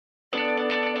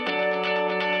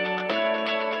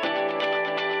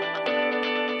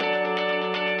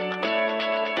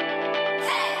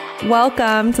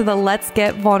Welcome to the Let's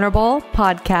Get Vulnerable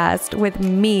podcast with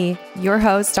me, your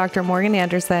host, Dr. Morgan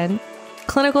Anderson,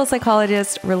 clinical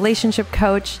psychologist, relationship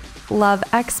coach, love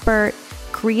expert,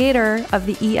 creator of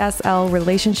the ESL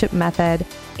relationship method,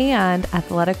 and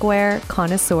athletic wear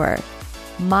connoisseur.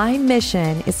 My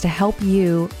mission is to help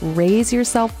you raise your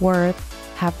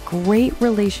self-worth, have great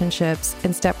relationships,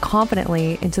 and step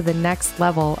confidently into the next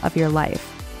level of your life.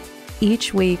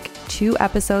 Each week, 2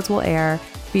 episodes will air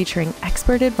featuring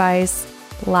expert advice,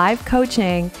 live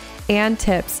coaching, and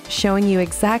tips showing you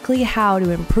exactly how to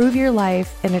improve your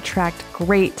life and attract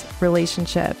great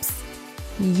relationships.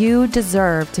 You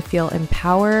deserve to feel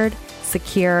empowered,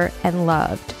 secure, and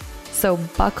loved. So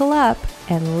buckle up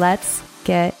and let's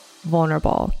get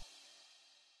vulnerable.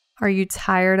 Are you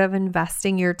tired of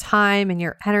investing your time and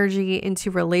your energy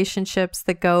into relationships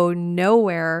that go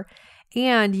nowhere?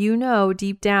 And you know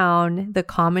deep down the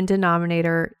common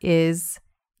denominator is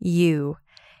you.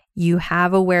 You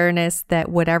have awareness that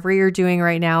whatever you're doing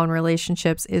right now in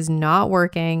relationships is not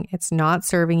working, it's not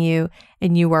serving you,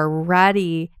 and you are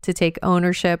ready to take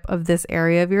ownership of this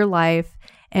area of your life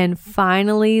and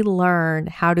finally learn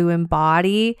how to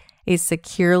embody a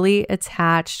securely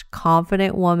attached,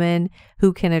 confident woman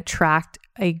who can attract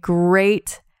a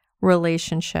great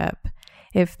relationship.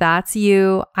 If that's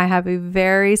you, I have a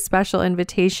very special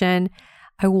invitation.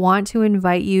 I want to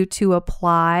invite you to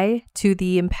apply to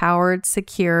the Empowered,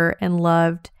 Secure, and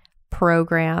Loved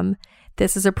program.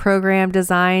 This is a program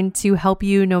designed to help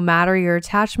you no matter your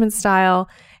attachment style,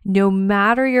 no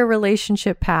matter your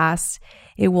relationship past.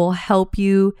 It will help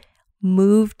you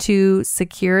move to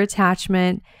secure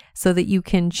attachment so that you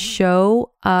can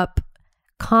show up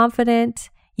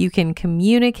confident, you can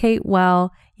communicate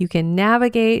well, you can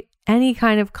navigate any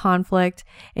kind of conflict,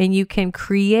 and you can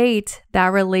create that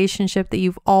relationship that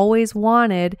you've always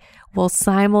wanted while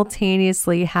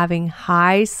simultaneously having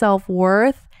high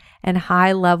self-worth and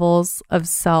high levels of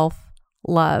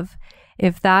self-love.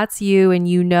 If that's you and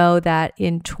you know that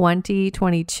in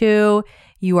 2022,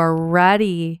 you are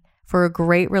ready for a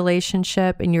great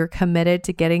relationship and you're committed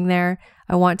to getting there,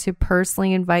 I want to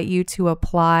personally invite you to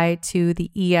apply to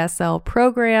the ESL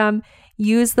program.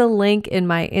 Use the link in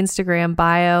my Instagram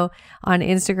bio. On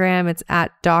Instagram, it's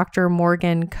at Dr.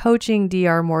 Morgan Coaching,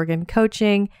 Dr. Morgan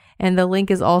Coaching, and the link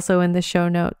is also in the show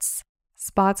notes.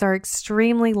 Spots are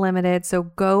extremely limited, so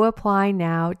go apply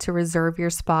now to reserve your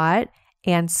spot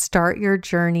and start your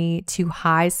journey to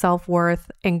high self-worth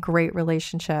and great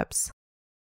relationships.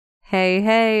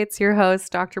 Hey, it's your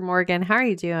host, Dr. Morgan. How are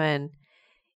you doing?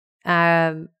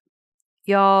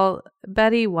 Y'all,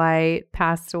 Betty White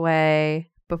passed away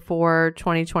before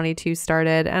 2022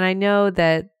 started. And I know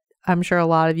that I'm sure a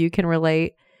lot of you can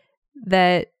relate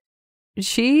that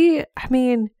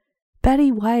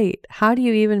Betty White, how do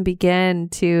you even begin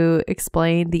to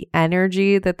explain the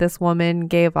energy that this woman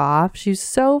gave off? She's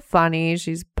so funny.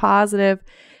 She's positive.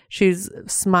 She's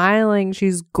smiling.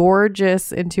 She's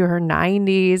gorgeous into her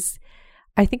 90s.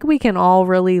 I think we can all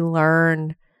really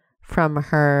learn from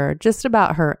her just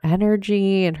about her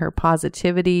energy and her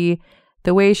positivity,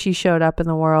 the way she showed up in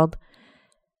the world.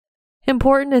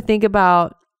 Important to think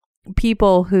about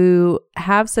people who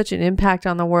have such an impact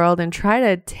on the world and try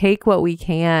to take what we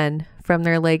can from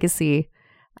their legacy.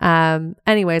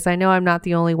 Anyways, I know I'm not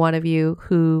the only one of you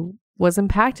who was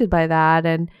impacted by that.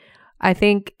 And I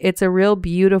think it's a real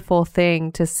beautiful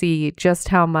thing to see just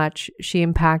how much she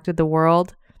impacted the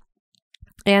world.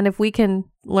 And if we can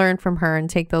learn from her and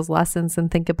take those lessons and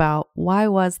think about why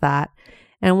was that?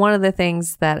 And one of the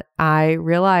things that I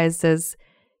realized is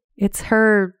it's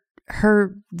her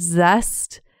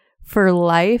zest for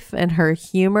life and her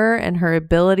humor and her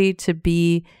ability to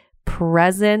be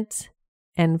present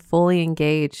and fully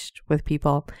engaged with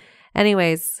people.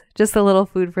 Anyways, just a little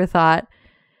food for thought.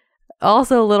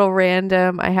 Also a little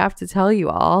random, I have to tell you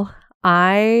all,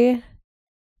 I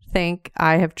think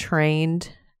I have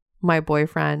trained my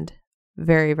boyfriend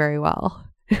very, very well,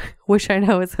 which I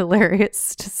know is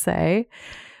hilarious to say,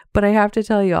 but I have to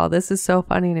tell you all, this is so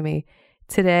funny to me.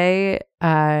 Today,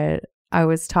 I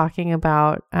was talking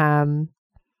about,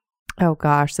 oh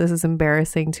gosh, this is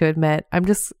embarrassing to admit. I'm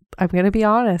going to be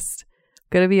honest. I'm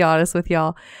going to be honest with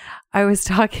y'all. I was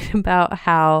talking about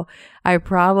how I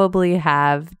probably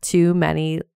have too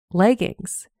many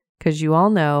leggings because you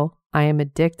all know I am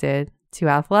addicted to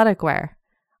athletic wear.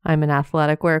 I'm an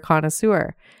athletic wear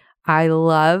connoisseur. I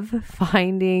love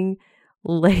finding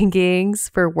leggings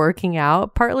for working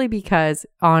out, partly because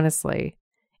honestly,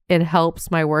 it helps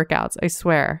my workouts. I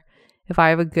swear. If I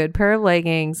have a good pair of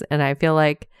leggings and I feel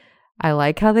like I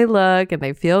like how they look and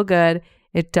they feel good,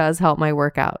 it does help my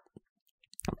workout.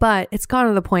 But it's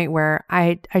gotten to the point where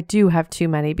I do have too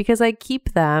many because I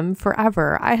keep them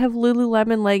forever. I have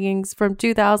Lululemon leggings from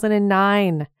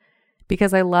 2009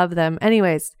 because I love them.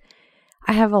 Anyways,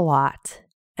 I have a lot.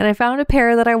 And I found a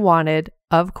pair that I wanted,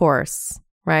 of course,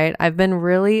 right? I've been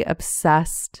really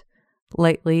obsessed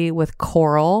lately with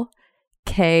Koral,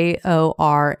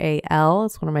 Koral.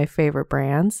 It's one of my favorite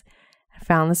brands. I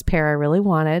found this pair I really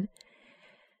wanted.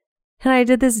 And I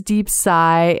did this deep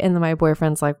sigh, and then my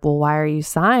boyfriend's like, well, why are you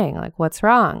sighing? Like, what's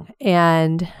wrong?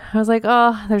 And I was like,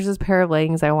 oh, there's this pair of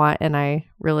leggings I want, and I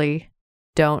really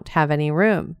don't have any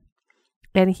room.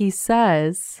 And he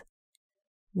says,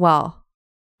 well,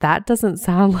 that doesn't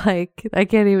sound like, I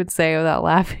can't even say it without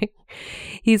laughing.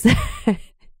 He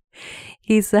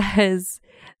says,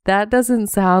 that doesn't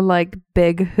sound like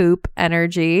big hoop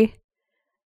energy.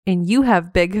 And you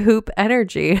have big hoop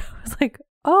energy. I was like,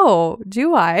 oh,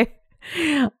 do I?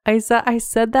 I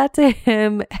said that to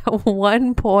him at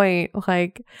one point,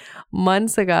 like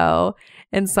months ago,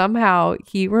 and somehow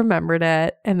he remembered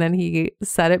it, and then he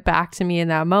said it back to me in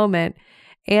that moment,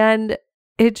 and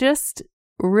it just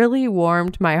really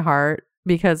warmed my heart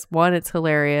because one, it's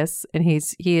hilarious, and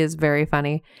he is very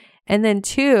funny, and then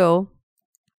two,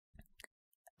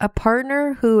 a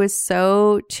partner who is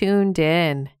so tuned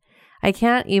in. I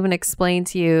can't even explain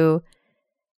to you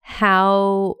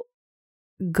how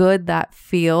good that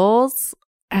feels,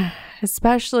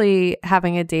 especially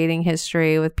having a dating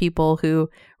history with people who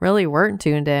really weren't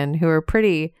tuned in, who are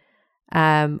pretty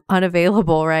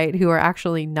unavailable, right? Who are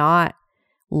actually not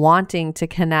wanting to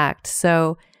connect.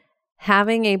 So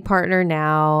having a partner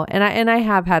now, and I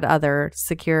have had other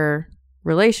secure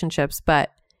relationships,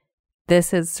 but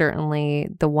this is certainly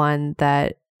the one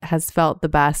that has felt the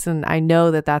best. And I know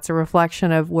that that's a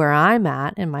reflection of where I'm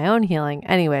at in my own healing.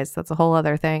 Anyways, that's a whole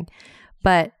other thing.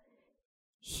 But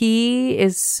he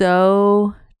is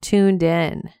so tuned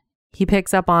in. He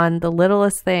picks up on the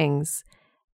littlest things,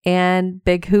 and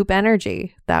big hoop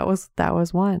energy. That was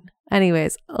one.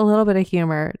 Anyways, a little bit of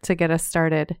humor to get us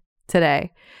started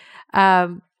today.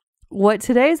 What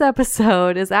today's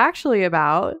episode is actually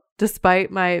about,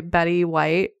 despite my Betty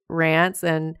White rants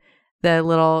and the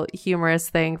little humorous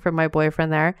thing from my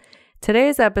boyfriend there,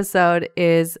 today's episode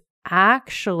is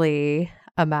actually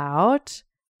about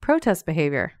protest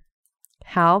behavior.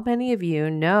 How many of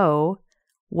you know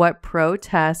what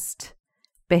protest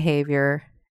behavior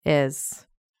is?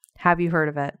 Have you heard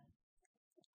of it?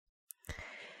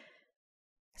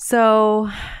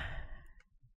 So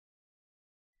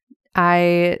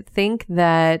I think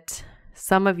that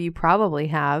some of you probably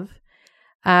have.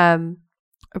 A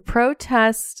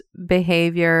protest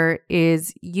behavior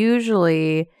is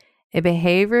usually a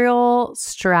behavioral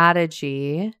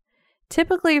strategy,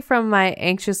 typically from my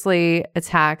anxiously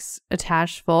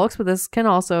attached folks, but this can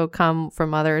also come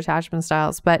from other attachment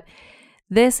styles. But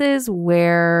this is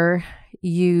where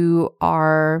you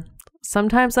are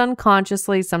sometimes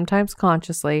unconsciously, sometimes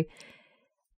consciously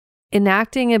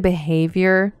enacting a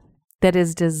behavior that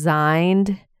is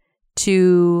designed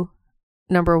to,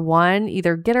 number one,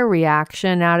 either get a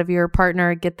reaction out of your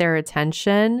partner, get their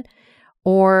attention,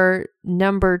 or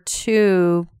number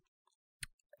two,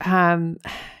 I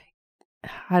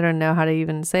don't know how to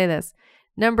even say this.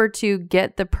 Number two,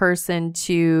 get the person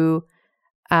to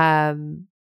come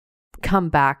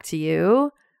back to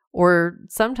you, or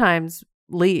sometimes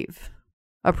leave.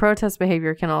 A protest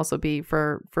behavior can also be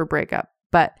for breakup,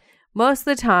 but most of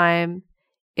the time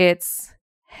it's,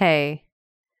 hey,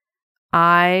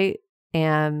 I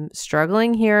am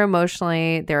struggling here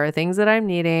emotionally. There are things that I'm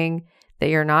needing that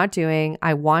you're not doing.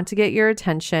 I want to get your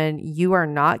attention. You are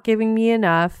not giving me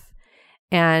enough.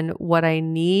 And what I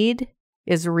need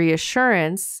is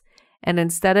reassurance. And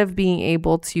instead of being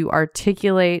able to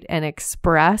articulate and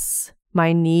express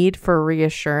my need for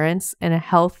reassurance in a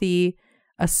healthy,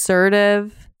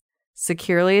 assertive,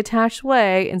 securely attached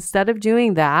way, instead of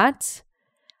doing that,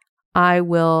 I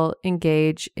will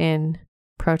engage in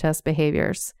protest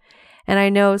behaviors. And I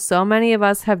know so many of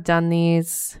us have done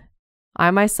these.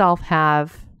 I myself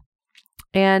have.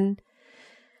 And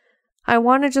I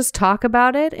want to just talk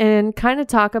about it and kind of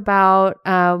talk about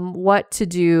what to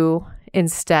do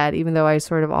instead, even though I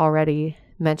sort of already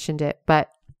mentioned it. But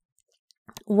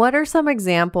what are some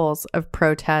examples of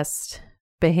protest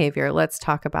behavior? Let's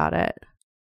talk about it.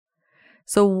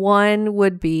 So one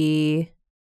would be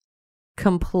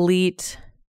complete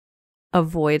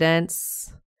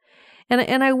avoidance.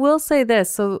 And I will say this.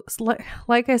 So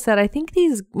like I said, I think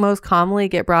these most commonly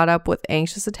get brought up with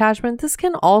anxious attachment. This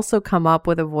can also come up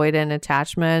with avoidant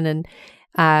attachment.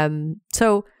 And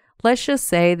so let's just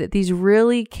say that these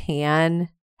really can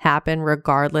happen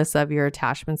regardless of your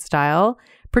attachment style.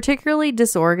 particularly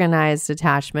disorganized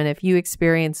attachment. If you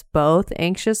experience both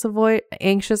anxious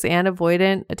and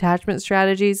avoidant attachment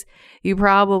strategies, you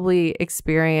probably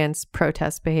experience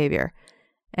protest behavior.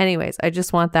 Anyways, I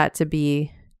just want that to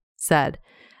be said.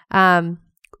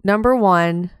 Number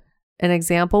one, an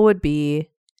example would be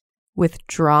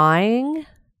withdrawing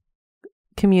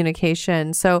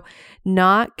communication. So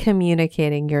not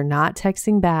communicating, you're not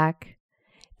texting back.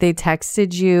 They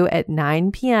texted you at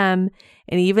 9 p.m.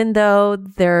 And even though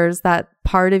there's that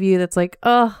part of you that's like,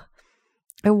 oh,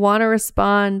 I want to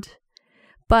respond,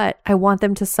 but I want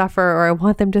them to suffer, or I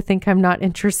want them to think I'm not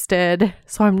interested.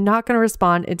 So I'm not going to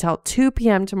respond until 2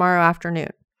 p.m. tomorrow afternoon.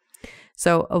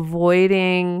 So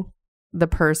avoiding the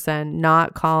person,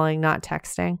 not calling, not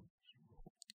texting.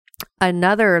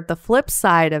 The flip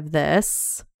side of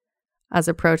this as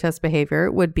a protest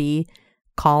behavior would be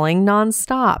calling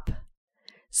nonstop.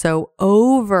 So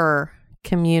over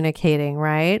communicating,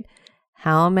 right?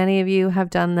 How many of you have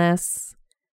done this?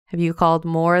 Have you called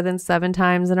more than 7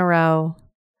 times in a row?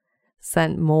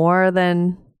 Sent more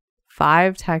than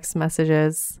 5 text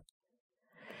messages?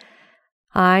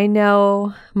 I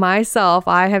know myself,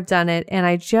 I have done it, and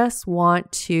I just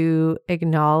want to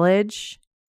acknowledge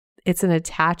it's an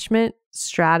attachment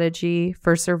strategy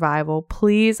for survival.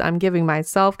 Please, I'm giving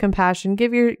myself compassion.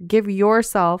 Give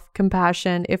yourself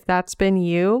compassion if that's been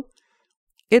you.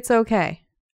 It's okay.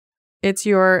 It's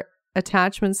your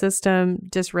attachment system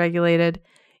dysregulated.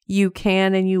 You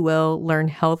can and you will learn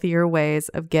healthier ways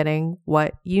of getting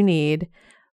what you need.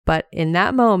 But in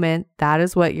that moment, that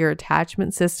is what your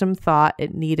attachment system thought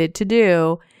it needed to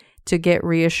do to get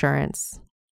reassurance.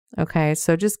 Okay,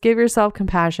 so just give yourself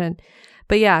compassion.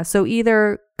 But yeah, so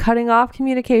either cutting off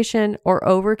communication or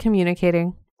over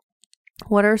communicating.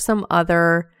 What are some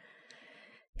other?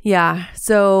 Yeah,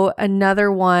 so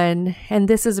another one, and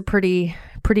this is a pretty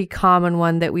common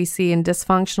one that we see in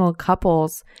dysfunctional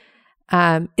couples,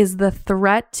 is the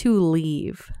threat to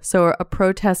leave. So a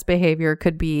protest behavior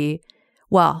could be,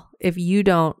 well, if you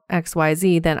don't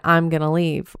XYZ, then I'm going to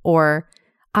leave. Or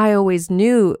I always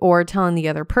knew, or telling the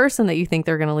other person that you think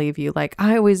they're going to leave you, like,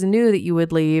 I always knew that you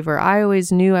would leave, or I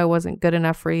always knew I wasn't good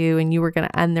enough for you and you were going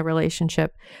to end the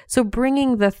relationship. So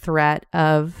bringing the threat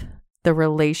of the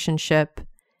relationship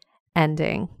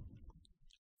ending.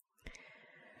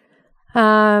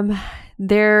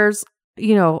 There's,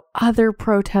 other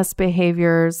protest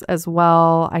behaviors as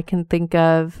well. I can think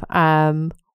of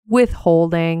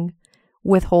withholding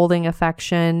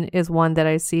affection is one that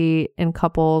I see in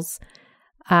couples.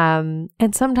 And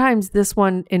sometimes this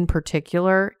one in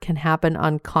particular can happen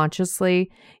unconsciously.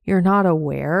 You're not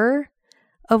aware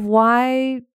of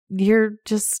why you're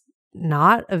just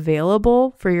not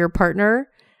available for your partner.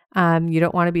 You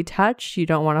don't want to be touched. You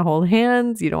don't want to hold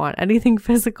hands. You don't want anything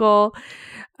physical.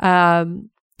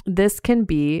 This can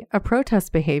be a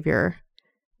protest behavior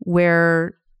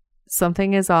where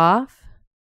something is off,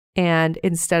 and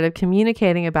instead of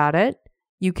communicating about it,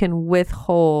 you can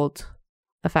withhold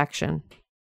affection.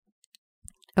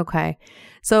 Okay,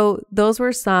 so those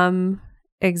were some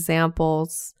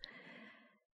examples.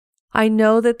 I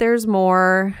know that there's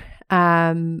more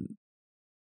other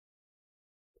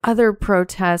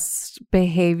protest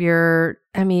behavior.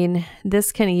 I mean,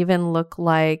 this can even look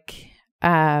like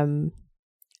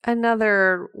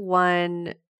another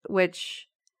one, which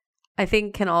I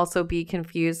think can also be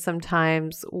confused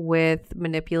sometimes with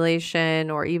manipulation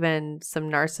or even some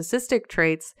narcissistic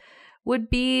traits,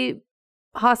 would be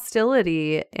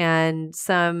hostility and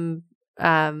some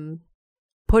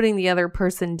putting the other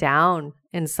person down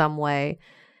in some way.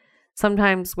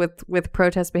 Sometimes with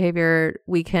protest behavior,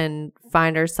 we can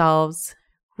find ourselves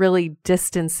really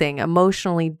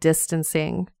emotionally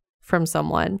distancing from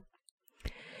someone.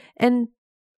 And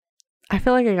I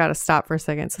feel like I got to stop for a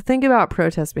second. So think about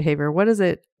protest behavior. What does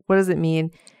it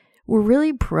mean? We're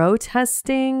really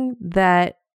protesting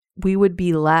that we would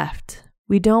be left.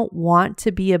 We don't want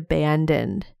to be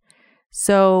abandoned.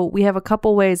 So we have a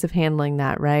couple ways of handling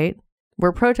that, right?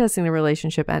 We're protesting the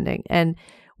relationship ending, and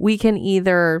we can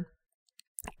either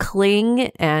cling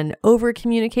and over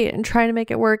communicate and try to make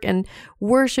it work and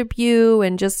worship you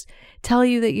and just tell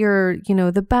you that you're,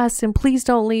 the best and please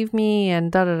don't leave me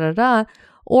and da da da da.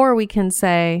 Or we can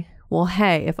say, well,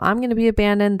 hey, if I'm going to be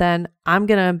abandoned, then I'm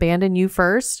going to abandon you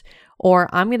first, or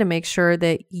I'm going to make sure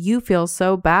that you feel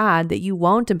so bad that you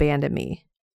won't abandon me,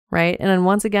 right? And then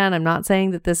once again, I'm not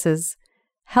saying that this is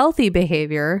healthy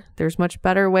behavior. There's much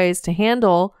better ways to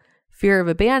handle fear of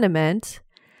abandonment.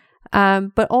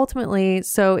 But ultimately,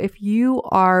 so if you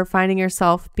are finding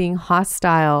yourself being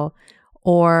hostile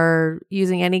or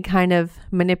using any kind of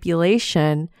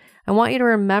manipulation, I want you to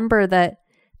remember that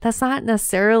that's not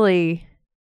necessarily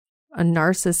a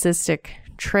narcissistic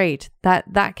trait.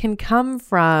 That can come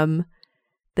from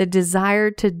the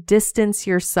desire to distance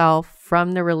yourself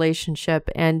from the relationship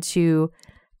and to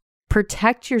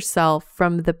protect yourself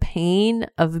from the pain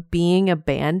of being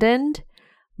abandoned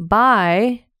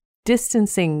by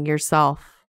distancing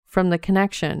yourself from the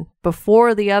connection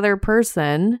before the other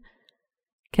person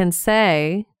can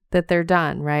say that they're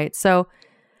done, right? So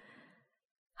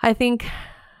I think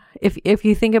if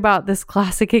you think about this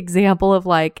classic example of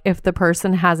like, if the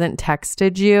person hasn't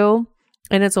texted you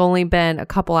and it's only been a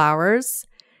couple hours,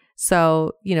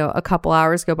 so, a couple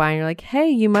hours go by and you're like, hey,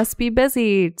 you must be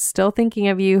busy. Still thinking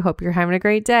of you. Hope you're having a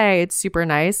great day. It's super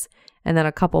nice. And then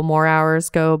a couple more hours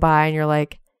go by and you're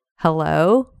like,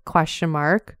 hello? ?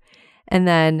 And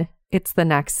then it's the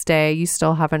next day. You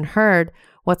still haven't heard.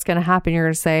 What's going to happen? You're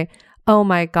going to say, oh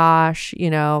my gosh,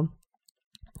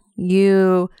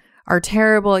 you are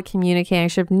terrible at communicating. I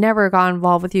should have never got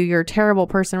involved with you. You're a terrible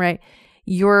person, right?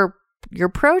 Your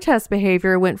protest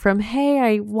behavior went from, hey,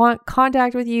 I want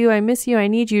contact with you. I miss you. I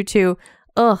need you, to,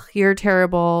 ugh, you're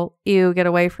terrible. Ew, get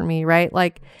away from me, right?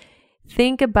 Like,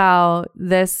 think about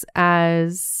this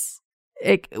as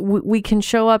we can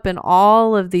show up in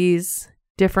all of these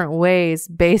different ways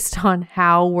based on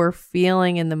how we're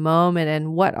feeling in the moment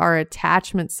and what our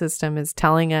attachment system is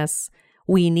telling us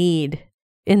we need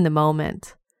in the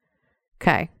moment.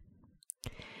 Okay.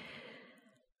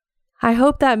 I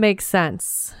hope that makes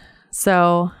sense.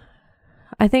 So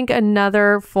I think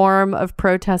another form of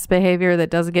protest behavior that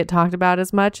doesn't get talked about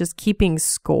as much is keeping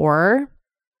score.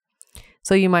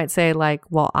 So you might say like,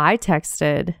 well, I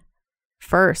texted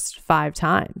first 5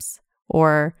 times,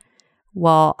 or,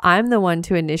 well, I'm the one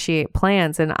to initiate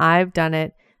plans and I've done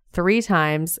it 3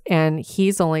 times and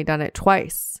he's only done it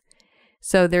twice.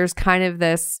 So there's kind of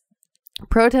this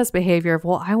protest behavior of,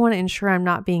 well, I want to ensure I'm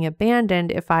not being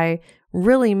abandoned. If I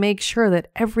really make sure that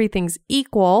everything's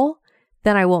equal,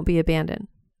 then I won't be abandoned,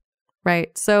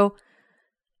 right? So,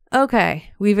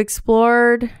 okay, we've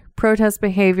explored protest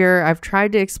behavior. I've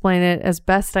tried to explain it as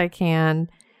best I can.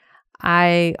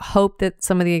 I hope that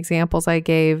some of the examples I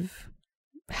gave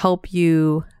help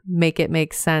you make it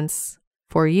make sense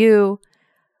for you.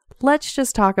 Let's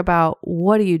just talk about,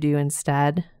 what do you do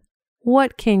instead?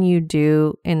 What can you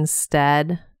do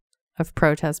instead of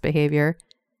protest behavior?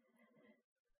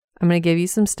 I'm going to give you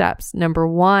some steps. Number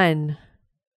 1,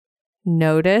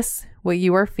 notice what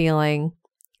you are feeling.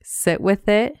 Sit with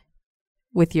it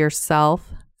with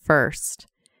yourself first.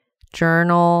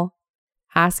 Journal.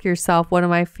 Ask yourself, what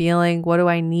am I feeling? What do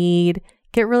I need?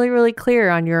 Get really, really clear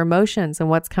on your emotions and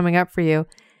what's coming up for you.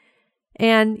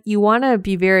 And you want to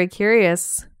be very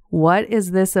curious. What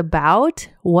is this about?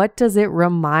 What does it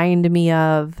remind me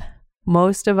of?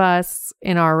 Most of us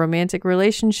in our romantic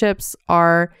relationships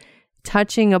are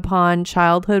touching upon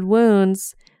childhood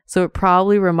wounds, so it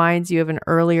probably reminds you of an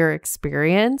earlier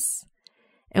experience.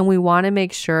 And we want to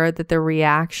make sure that the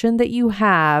reaction that you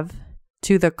have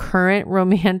to the current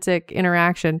romantic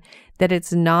interaction, that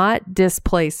it's not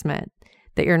displacement,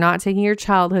 that you're not taking your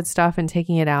childhood stuff and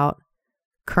taking it out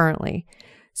currently.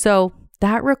 So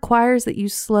that requires that you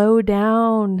slow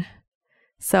down.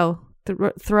 So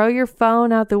throw your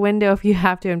phone out the window if you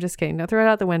have to. I'm just kidding. Don't throw it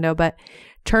out the window, but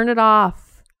turn it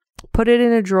off. Put it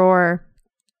in a drawer.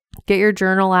 Get your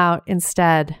journal out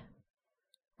instead,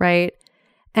 right?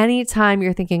 Anytime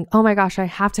you're thinking, oh my gosh, I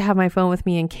have to have my phone with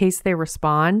me in case they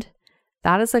respond,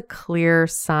 that is a clear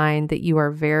sign that your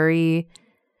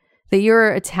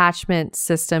attachment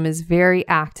system is very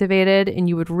activated and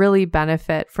you would really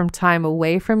benefit from time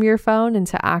away from your phone and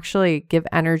to actually give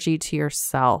energy to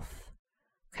yourself.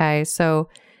 Okay, so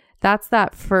that's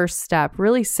that first step.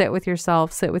 Really sit with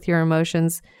yourself, sit with your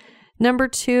emotions. Number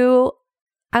 2,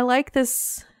 I like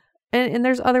this, and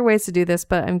there's other ways to do this,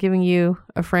 but I'm giving you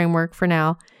a framework for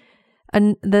now.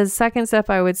 And the second step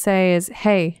I would say is,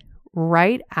 hey,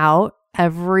 write out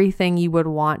everything you would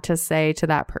want to say to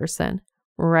that person.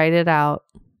 Write it out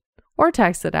or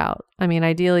text it out. I mean,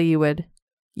 ideally you would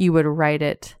write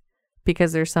it,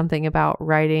 because there's something about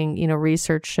writing,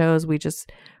 research shows we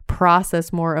just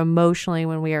process more emotionally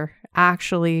when we are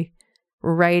actually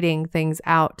writing things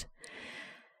out.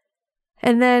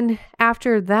 And then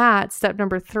after that, step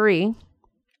number 3,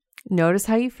 notice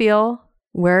how you feel.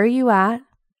 Where are you at?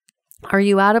 Are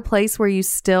you at a place where you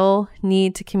still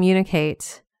need to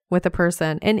communicate with a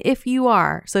person? And if you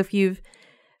are, so if you've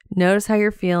noticed how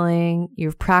you're feeling,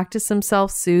 you've practiced some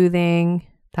self-soothing,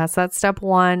 that's that step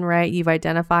 1, right? You've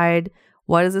identified,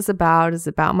 what is this about? Is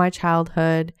it about my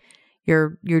childhood?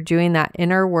 You're doing that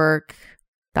inner work.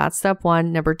 That's step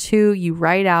 1. Number 2, you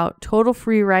write out, total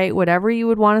free write, whatever you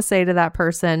would want to say to that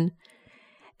person.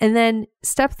 And then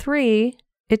step 3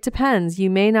 it depends. You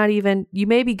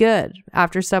may be good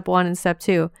after step 1 and step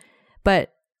 2,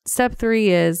 but step 3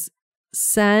 is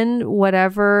send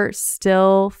whatever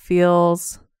still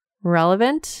feels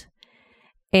relevant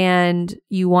and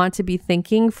you want to be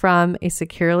thinking from a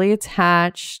securely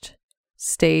attached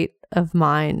state of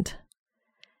mind.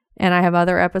 And I have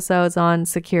other episodes on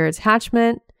secure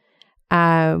attachment.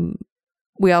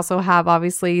 We also have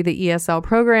obviously the ESL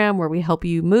program where we help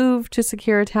you move to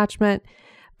secure attachment,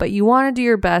 but you want to do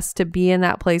your best to be in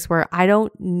that place where I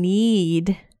don't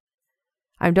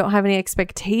have any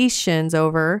expectations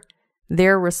over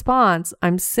their response.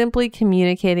 I'm simply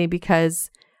communicating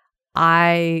because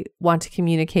I want to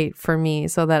communicate for me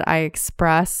so that I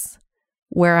express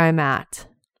where I'm at.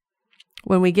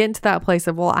 When we get into that place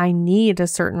of, well, I need a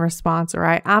certain response, or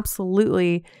I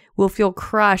absolutely will feel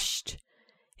crushed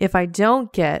if I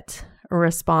don't get a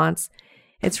response,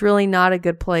 it's really not a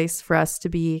good place for us to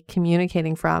be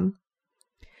communicating from.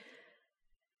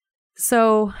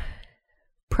 So,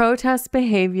 protest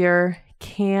behavior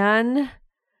can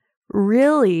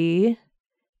really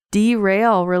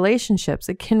derail relationships.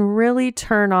 It can really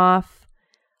turn off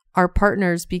our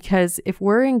partners, because if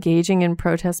we're engaging in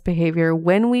protest behavior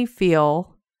when we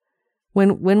feel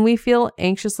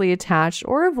anxiously attached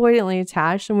or avoidantly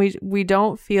attached, and we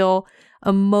don't feel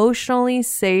emotionally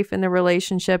safe in the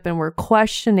relationship, and we're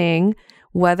questioning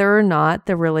whether or not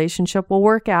the relationship will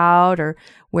work out or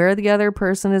where the other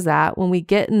person is at, when we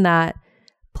get in that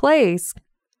place,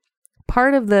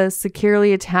 part of the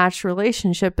securely attached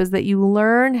relationship is that you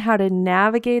learn how to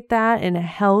navigate that in a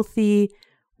healthy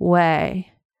way.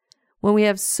 When we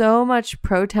have so much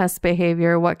protest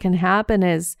behavior, what can happen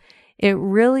is it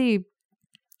really,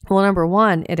 well, number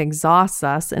one, it exhausts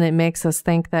us and it makes us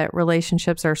think that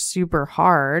relationships are super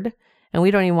hard and we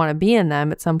don't even want to be in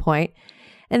them at some point.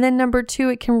 And then number two,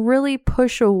 it can really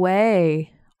push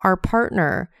away our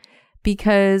partner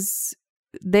because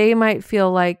they might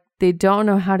feel like they don't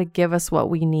know how to give us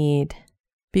what we need,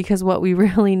 because what we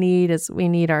really need is we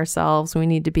need ourselves. We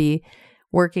need to be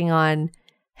working on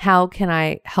how can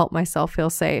I help myself feel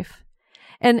safe?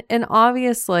 And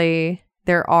obviously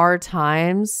there are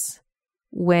times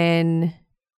when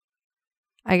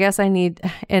I guess I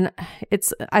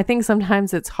think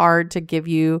sometimes it's hard to give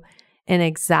you an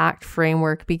exact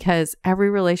framework because every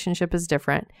relationship is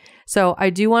different. So I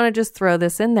do want to just throw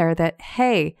this in there that,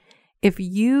 hey, if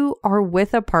you are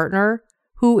with a partner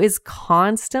who is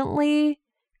constantly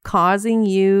causing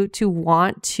you to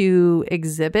want to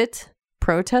exhibit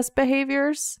protest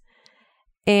behaviors,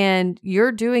 and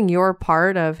you're doing your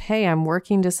part of, hey, I'm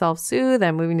working to self-soothe,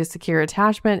 I'm moving to secure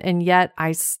attachment, and yet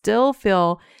I still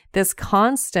feel this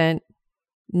constant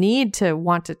need to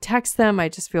want to text them, I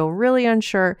just feel really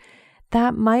unsure,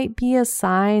 that might be a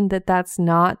sign that that's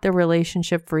not the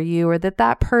relationship for you, or that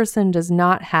that person does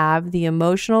not have the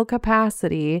emotional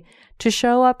capacity to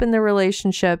show up in the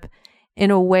relationship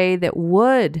in a way that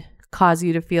would cause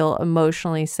you to feel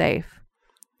emotionally safe.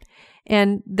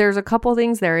 And there's a couple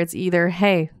things there. It's either,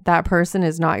 hey, that person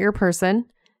is not your person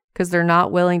because they're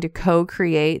not willing to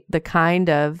co-create the kind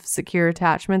of secure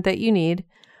attachment that you need,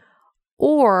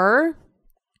 or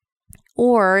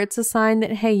it's a sign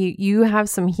that, hey, you have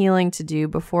some healing to do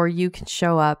before you can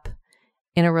show up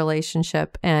in a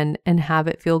relationship and have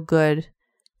it feel good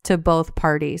to both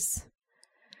parties.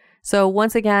 So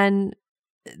once again,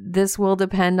 this will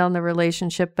depend on the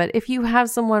relationship, but if you have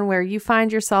someone where you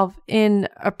find yourself in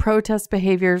a protest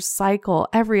behavior cycle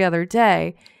every other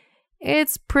day,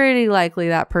 it's pretty likely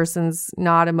that person's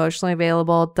not emotionally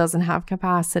available, doesn't have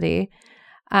capacity.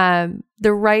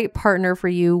 The right partner for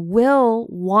you will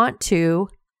want to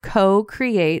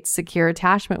co-create secure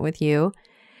attachment with you.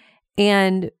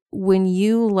 And when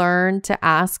you learn to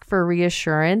ask for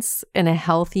reassurance in a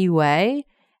healthy way,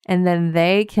 and then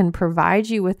they can provide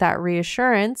you with that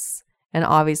reassurance, and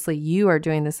obviously you are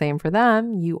doing the same for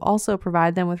them, you also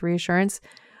provide them with reassurance.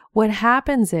 What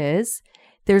happens is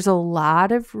there's a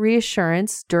lot of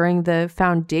reassurance during the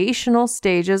foundational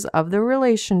stages of the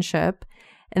relationship.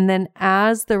 And then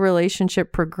as the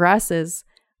relationship progresses,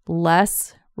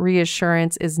 less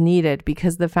reassurance is needed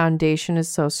because the foundation is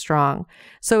so strong.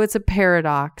 So it's a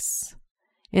paradox.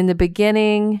 In the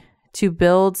beginning, to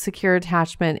build secure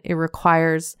attachment, it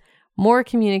requires more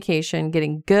communication,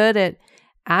 getting good at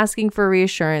asking for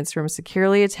reassurance from a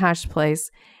securely attached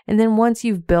place. And then once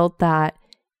you've built that,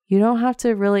 you don't have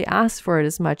to really ask for it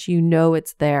as much. You know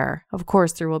it's there. Of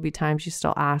course, there will be times you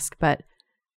still ask, but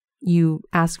you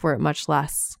ask for it much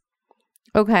less.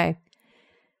 Okay.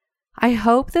 I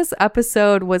hope this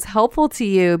episode was helpful to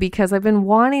you because I've been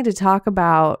wanting to talk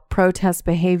about protest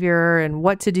behavior and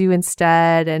what to do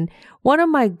instead. And one of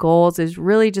my goals is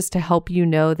really just to help you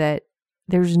know that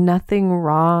there's nothing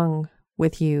wrong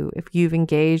with you if you've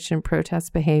engaged in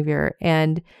protest behavior,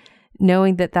 and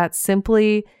knowing that that's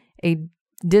simply a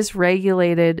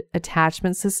dysregulated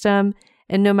attachment system.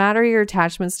 And no matter your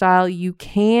attachment style, you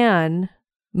can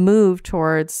move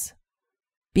towards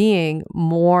being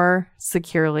more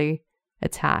securely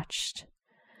attached.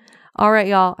 All right,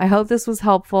 y'all. I hope this was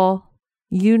helpful.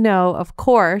 You know, of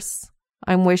course,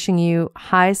 I'm wishing you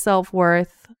high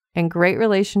self-worth and great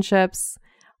relationships.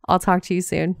 I'll talk to you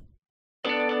soon.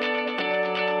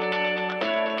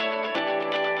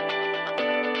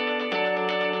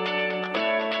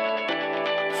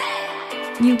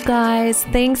 You guys,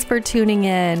 thanks for tuning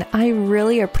in. I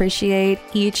really appreciate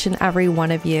each and every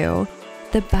one of you.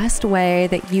 The best way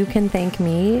that you can thank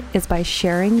me is by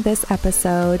sharing this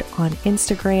episode on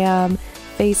Instagram,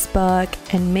 Facebook,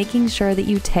 and making sure that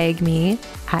you tag me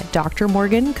at Dr.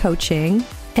 Morgan Coaching.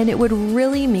 And it would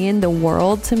really mean the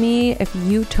world to me if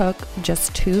you took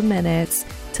just 2 minutes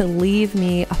to leave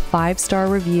me a 5-star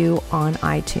review on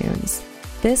iTunes.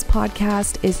 This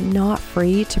podcast is not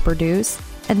free to produce,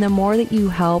 and the more that you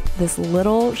help this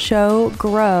little show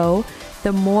grow,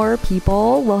 the more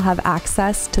people will have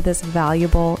access to this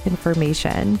valuable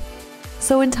information.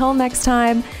 So until next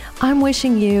time, I'm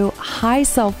wishing you high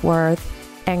self-worth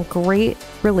and great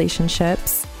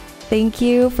relationships. Thank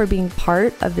you for being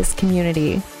part of this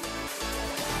community.